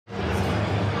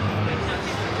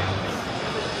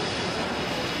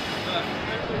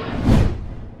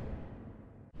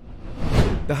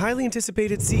The highly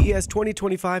anticipated CES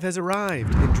 2025 has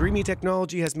arrived, and Dreame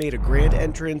Technology has made a grand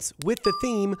entrance with the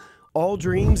theme, All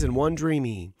Dreams in One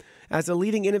Dreame. As a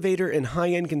leading innovator in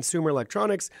high-end consumer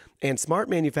electronics and smart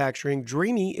manufacturing,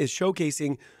 Dreame is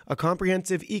showcasing a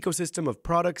comprehensive ecosystem of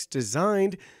products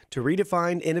designed to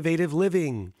redefine innovative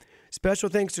living. Special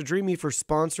thanks to Dreame for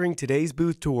sponsoring today's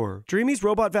booth tour. Dreame's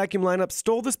robot vacuum lineup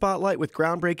stole the spotlight with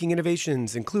groundbreaking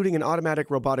innovations, including an automatic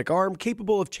robotic arm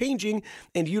capable of changing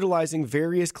and utilizing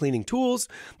various cleaning tools.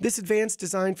 This advanced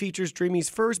design features Dreame's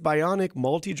first bionic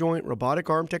multi-joint robotic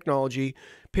arm technology,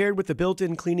 paired with the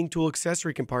built-in cleaning tool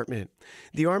accessory compartment.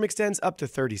 The arm extends up to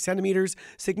 30 centimeters,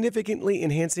 significantly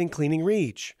enhancing cleaning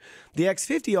reach. The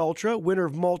X50 Ultra, winner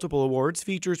of multiple awards,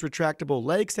 features retractable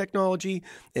legs technology,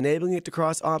 enabling it to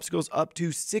cross obstacles up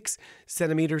to 6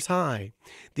 centimeters high.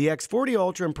 The X40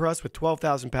 Ultra impressed with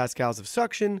 12,000 pascals of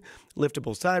suction,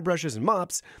 liftable side brushes and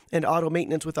mops, and auto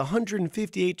maintenance with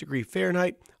 158-degree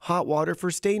Fahrenheit hot water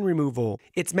for stain removal.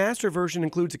 Its master version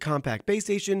includes a compact base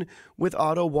station with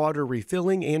auto water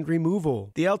refilling and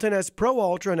removal. The L10S Pro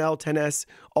Ultra and L10S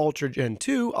Ultra Gen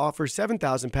 2 offer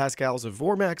 7,000 pascals of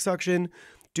Vormax suction,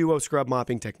 duo scrub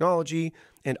mopping technology,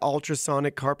 and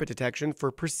ultrasonic carpet detection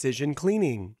for precision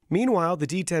cleaning. Meanwhile, the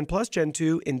D10 Plus Gen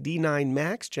 2 and D9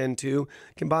 Max Gen 2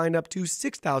 combine up to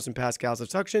 6,000 pascals of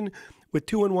suction with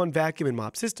 2-in-1 vacuum and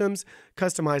mop systems,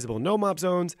 customizable no-mop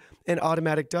zones, and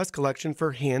automatic dust collection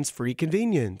for hands-free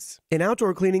convenience. In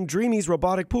outdoor cleaning, Dreame's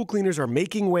robotic pool cleaners are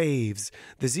making waves.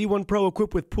 The Z1 Pro,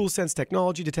 equipped with Pool Sense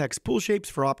technology, detects pool shapes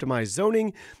for optimized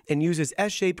zoning and uses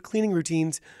S-shaped cleaning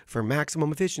routines for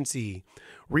maximum efficiency.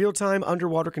 Real-time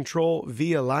underwater control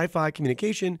via Wi-Fi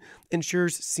communication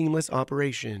ensures seamless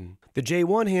operation. The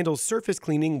J1 handles surface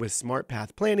cleaning with smart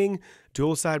path planning,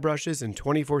 dual side brushes, and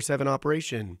 24/7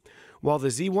 operation, while the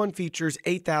Z1 features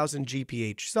 8,000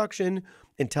 GPH suction,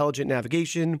 intelligent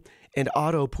navigation, and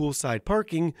auto poolside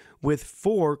parking with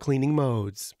 4 cleaning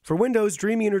modes. For windows,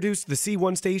 Dreame introduced the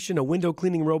C1 Station, a window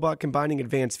cleaning robot combining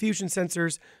advanced fusion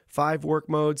sensors, 5 work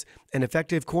modes, and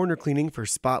effective corner cleaning for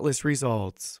spotless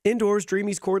results. Indoors,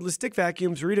 Dreame's cordless stick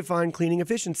vacuums redefine cleaning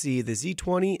efficiency. The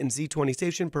Z20 and Z20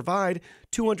 Station provide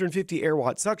 250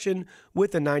 air-watt suction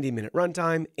with a 90-minute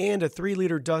runtime and a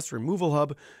 3-liter dust removal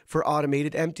hub for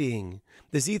automated emptying.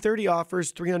 The Z30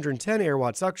 offers 310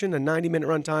 air-watt suction, a 90-minute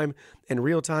runtime, and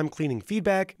real-time cleaning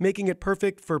feedback, making it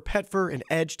perfect for pet fur and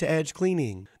edge-to-edge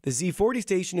cleaning. The Z40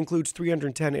 Station includes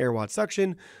 310 air-watt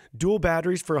suction, dual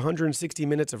batteries for 160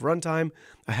 minutes of runtime,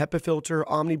 a HEPA filter,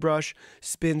 Omni brush,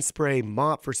 spin spray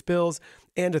mop for spills,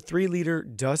 and a 3-liter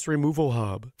dust removal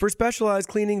hub. For specialized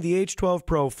cleaning, the H12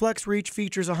 Pro Flex Reach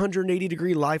features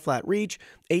 180-degree lie-flat reach,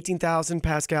 18,000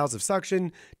 pascals of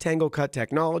suction, Tangle Cut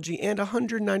technology, and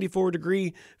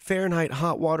 194-degree Fahrenheit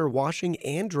hot water washing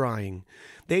and drying.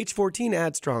 The H14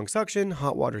 adds strong suction,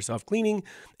 hot water self-cleaning,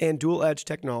 and dual-edge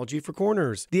technology for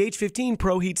corners. The H15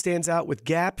 Pro Heat stands out with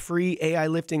gap-free AI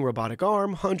lifting robotic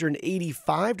arm,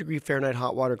 185-degree Fahrenheit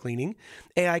hot water cleaning,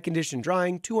 AI conditioned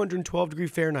drying, 212-degree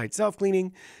Fahrenheit self-cleaning,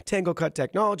 Tangle Cut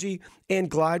technology, and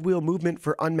glide wheel movement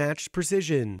for unmatched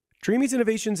precision. Dreame's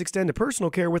innovations extend to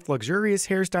personal care with luxurious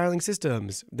hairstyling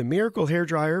systems. The Miracle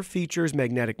hairdryer features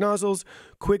magnetic nozzles,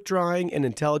 quick drying, and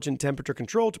intelligent temperature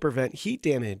control to prevent heat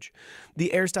damage. The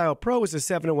AirStyle Pro is a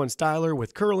 7-in-1 styler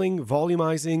with curling,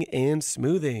 volumizing, and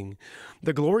smoothing.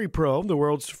 The Glory Pro, the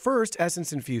world's first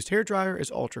essence-infused hairdryer, is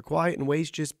ultra-quiet and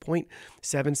weighs just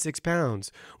 0.76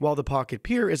 pounds, while the Pocket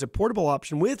Pier is a portable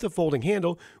option with a folding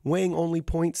handle weighing only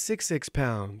 0.66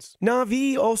 pounds.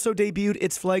 Navi also debuted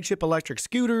its flagship electric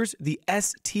scooters, the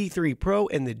ST3 Pro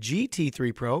and the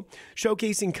GT3 Pro,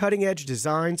 showcasing cutting-edge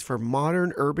designs for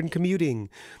modern urban commuting.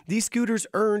 These scooters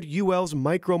earned UL's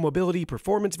Micro-Mobility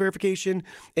Performance Verification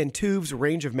and TÜV's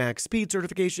Range of Max Speed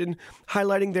certification,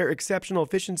 highlighting their exceptional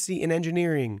efficiency in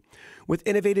engineering. With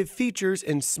innovative features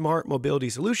and smart mobility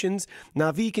solutions,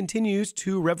 Navi continues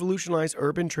to revolutionize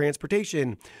urban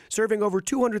transportation, serving over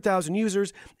 200,000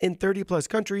 users in 30-plus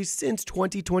countries since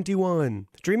 2021.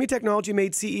 Dreame Technology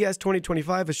made CES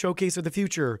 2025 a showcase of the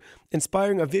future,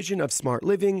 inspiring a vision of smart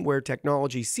living where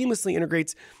technology seamlessly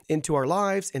integrates into our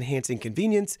lives, enhancing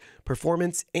convenience,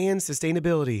 performance, and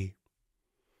sustainability.